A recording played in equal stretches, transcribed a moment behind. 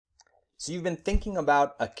So you've been thinking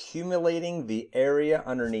about accumulating the area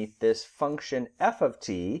underneath this function f of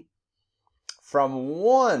t from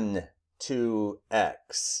 1 to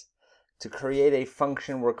x to create a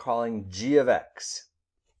function we're calling g of x.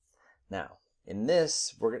 Now, in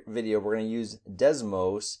this video, we're going to use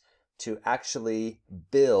Desmos to actually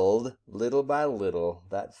build little by little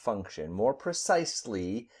that function more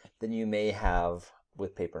precisely than you may have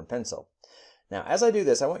with paper and pencil. Now, as I do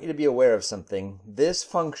this, I want you to be aware of something. This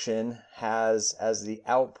function has as the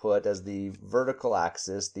output, as the vertical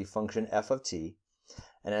axis, the function f of t,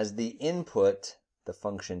 and as the input, the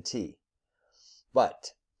function t.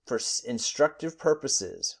 But for instructive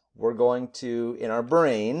purposes, we're going to, in our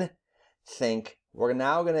brain, think we're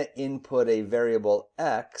now going to input a variable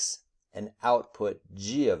x and output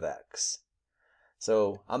g of x.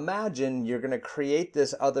 So imagine you're going to create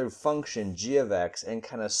this other function g of x and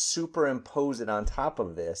kind of superimpose it on top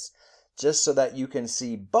of this just so that you can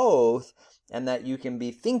see both and that you can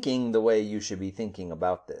be thinking the way you should be thinking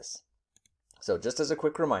about this. So just as a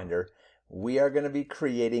quick reminder, we are going to be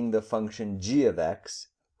creating the function g of x,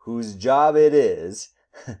 whose job it is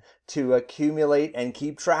to accumulate and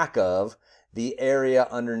keep track of the area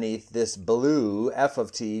underneath this blue f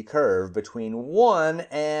of t curve between 1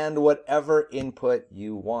 and whatever input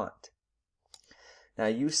you want. Now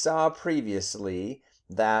you saw previously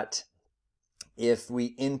that if we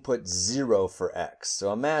input 0 for x,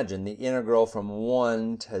 so imagine the integral from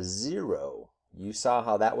 1 to 0, you saw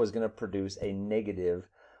how that was going to produce a negative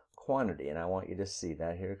quantity, and I want you to see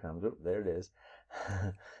that. Here it comes. Oh, there it is.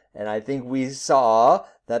 And I think we saw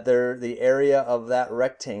that the area of that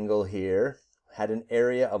rectangle here had an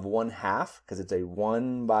area of 1/2 because it's a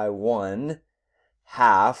 1 by 1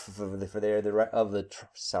 half for the area of the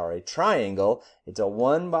triangle. It's a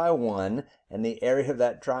 1 by 1, and the area of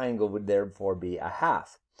that triangle would therefore be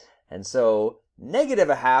 1/2. And so negative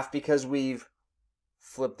 1/2 because we've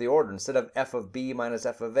flipped the order. Instead of f of b minus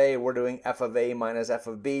f of a, we're doing f of a minus f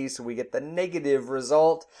of b, so we get the negative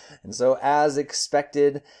result. And so as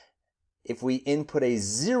expected, if we input a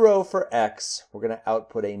 0 for x, we're going to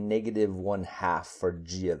output a negative 1/2 for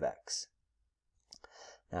g of x.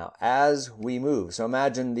 Now, as we move, so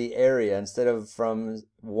imagine the area, instead of from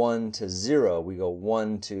 1 to 0, we go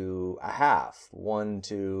 1 to 1/2, 1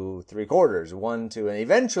 to 3/4, 1 to, and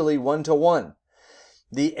eventually 1 to 1.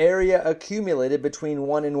 The area accumulated between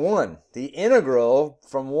 1 and 1. The integral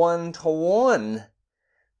from 1 to 1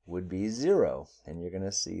 would be 0. And you're going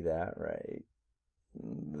to see that right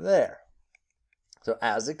there. So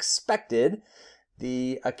as expected,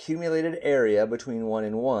 the accumulated area between 1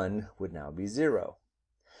 and 1 would now be 0.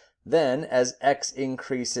 Then, as x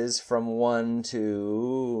increases from 1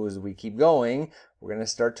 to, as we keep going, we're going to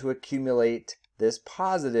start to accumulate this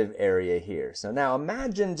positive area here. So now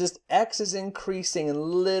imagine just x is increasing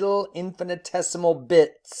in little infinitesimal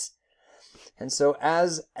bits. And so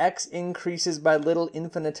as x increases by little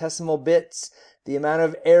infinitesimal bits, the amount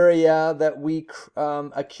of area that we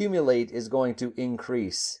accumulate is going to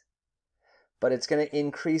increase. But it's going to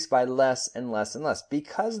increase by less and less and less.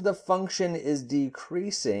 Because the function is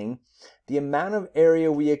decreasing, the amount of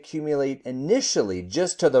area we accumulate initially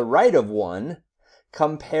just to the right of 1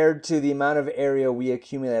 compared to the amount of area we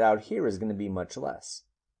accumulate out here is going to be much less.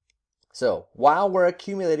 So while we're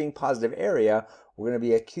accumulating positive area, we're going to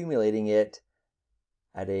be accumulating it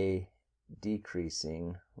at a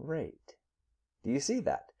decreasing rate. Do you see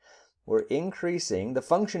that? We're increasing, the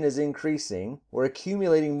function is increasing, we're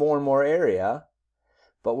accumulating more and more area,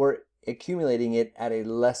 but we're accumulating it at a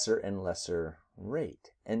lesser and lesser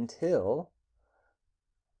rate until,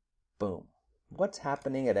 boom. What's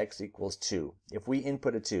happening at x equals 2 if we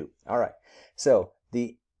input a 2? All right, so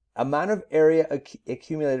the amount of area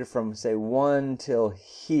accumulated from, say, 1 till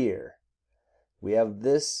here, we have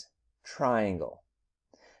this triangle.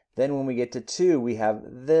 Then when we get to 2, we have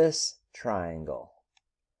this triangle.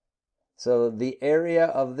 So the area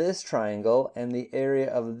of this triangle and the area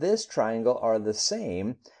of this triangle are the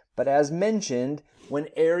same, but as mentioned, when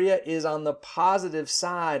area is on the positive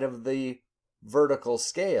side of the vertical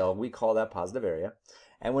scale, we call that positive area.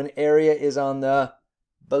 And when area is on the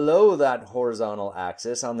below that horizontal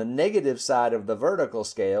axis, on the negative side of the vertical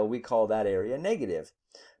scale, we call that area negative.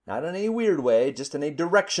 Not in a weird way, just in a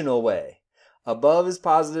directional way. Above is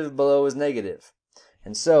positive, below is negative.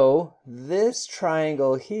 And so this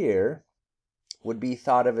triangle here would be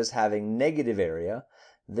thought of as having negative area.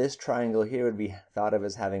 This triangle here would be thought of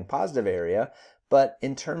as having positive area. But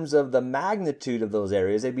in terms of the magnitude of those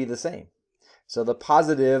areas, they'd be the same. So the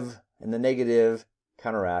positive and the negative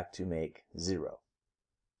counteract to make 0.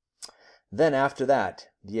 Then after that,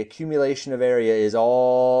 the accumulation of area is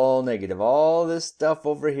all negative. All this stuff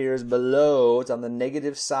over here is below. It's on the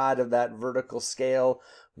negative side of that vertical scale.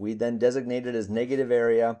 We then designate it as negative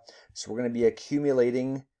area. So we're going to be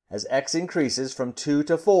accumulating, as x increases from 2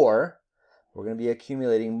 to 4, we're going to be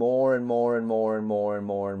accumulating more and more and more and more and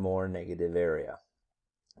more and more negative area.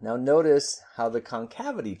 Now notice how the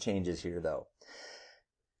concavity changes here though.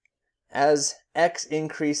 As x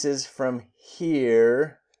increases from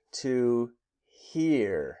here to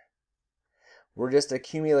here, we're just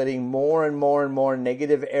accumulating more and more and more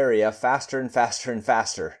negative area faster and faster and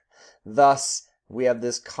faster. Thus, we have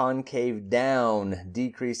this concave down,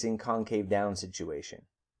 decreasing concave down situation.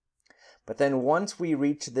 But then once we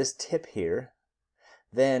reach this tip here,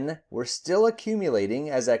 then we're still accumulating,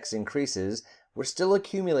 as x increases, we're still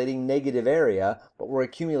accumulating negative area, but we're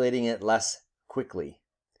accumulating it less quickly.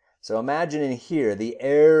 So imagine in here, the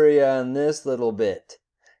area in this little bit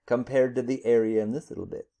compared to the area in this little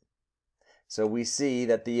bit. So we see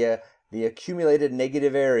that the accumulated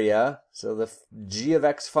negative area, so the g of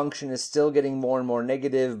x function is still getting more and more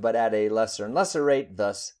negative, but at a lesser and lesser rate,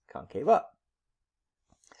 thus concave up.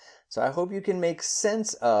 So I hope you can make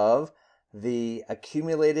sense of the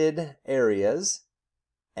accumulated areas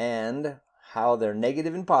and how they're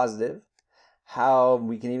negative and positive, how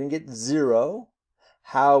we can even get 0,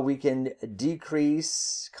 how we can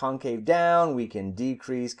decrease concave down, we can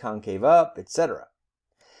decrease concave up, etc.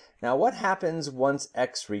 Now what happens once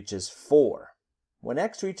x reaches 4? When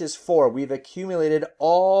x reaches 4, we've accumulated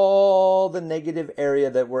all the negative area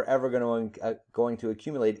that we're ever going to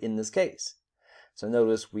accumulate in this case. So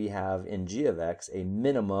notice we have in g of x a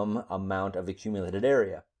minimum amount of accumulated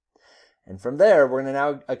area. And from there, we're going to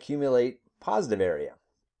now accumulate positive area.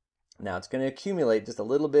 Now it's going to accumulate just a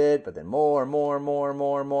little bit, but then more.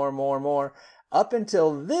 Up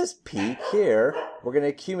until this peak here, we're going to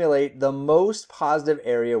accumulate the most positive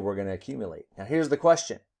area we're going to accumulate. Now here's the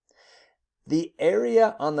question. The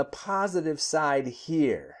area on the positive side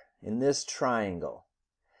here, in this triangle,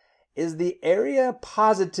 is the area,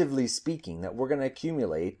 positively speaking, that we're going to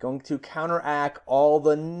accumulate going to counteract all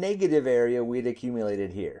the negative area we'd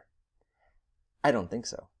accumulated here? I don't think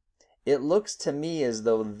so. It looks to me as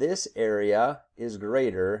though this area is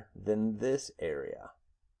greater than this area.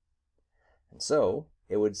 And so,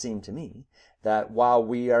 it would seem to me that while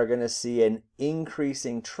we are going to see an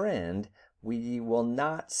increasing trend, we will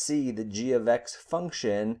not see the g of x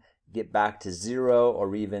function get back to 0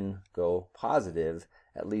 or even go positive,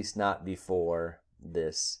 at least not before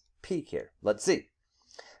this peak here. Let's see.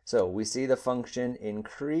 So we see the function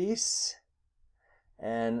increase,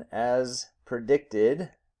 and as predicted,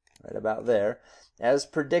 right about there, as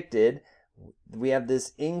predicted, we have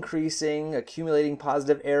this increasing, accumulating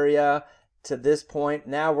positive area to this point.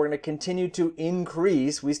 Now we're going to continue to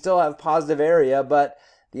increase. We still have positive area, but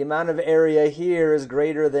the amount of area here is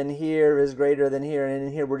greater than here, is greater than here, and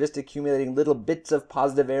in here we're just accumulating little bits of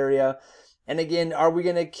positive area. And again, are we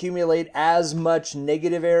going to accumulate as much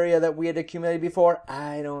negative area that we had accumulated before?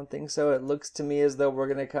 I don't think so. It looks to me as though we're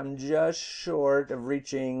going to come just short of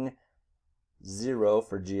reaching 0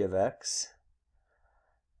 for g of x.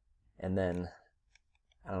 And then,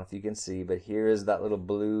 I don't know if you can see, but here is that little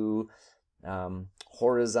blue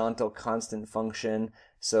horizontal constant function.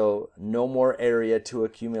 So no more area to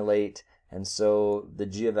accumulate, and so the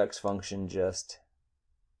g of x function just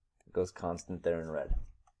goes constant there in red.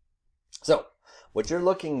 So what you're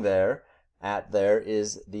looking at there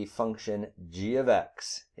is the function g of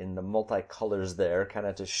x in the multicolors there, kind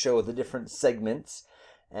of to show the different segments.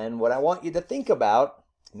 And what I want you to think about,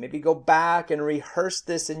 maybe go back and rehearse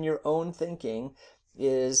this in your own thinking,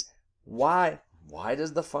 is why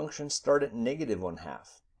does the function start at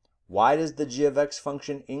 -1/2? Why does the g of x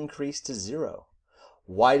function increase to 0?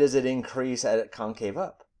 Why does it increase at concave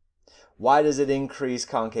up? Why does it increase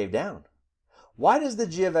concave down? Why does the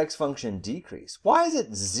g of x function decrease? Why is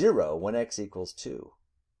it 0 when x equals 2?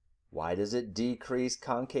 Why does it decrease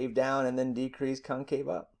concave down and then decrease concave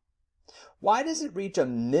up? Why does it reach a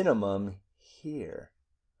minimum here?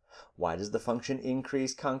 Why does the function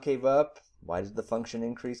increase concave up? Why does the function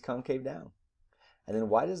increase concave down? And then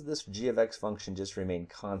why does this g of x function just remain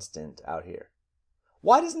constant out here?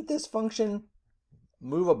 Why doesn't this function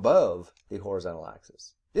move above the horizontal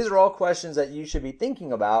axis? These are all questions that you should be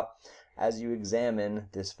thinking about as you examine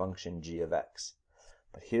this function g of x.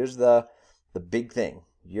 But here's the big thing.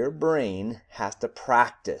 Your brain has to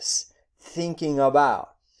practice thinking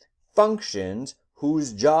about functions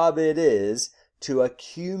whose job it is to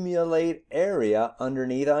accumulate area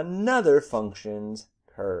underneath another function's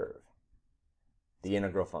curve, the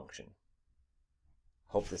integral function.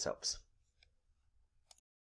 Hope this helps.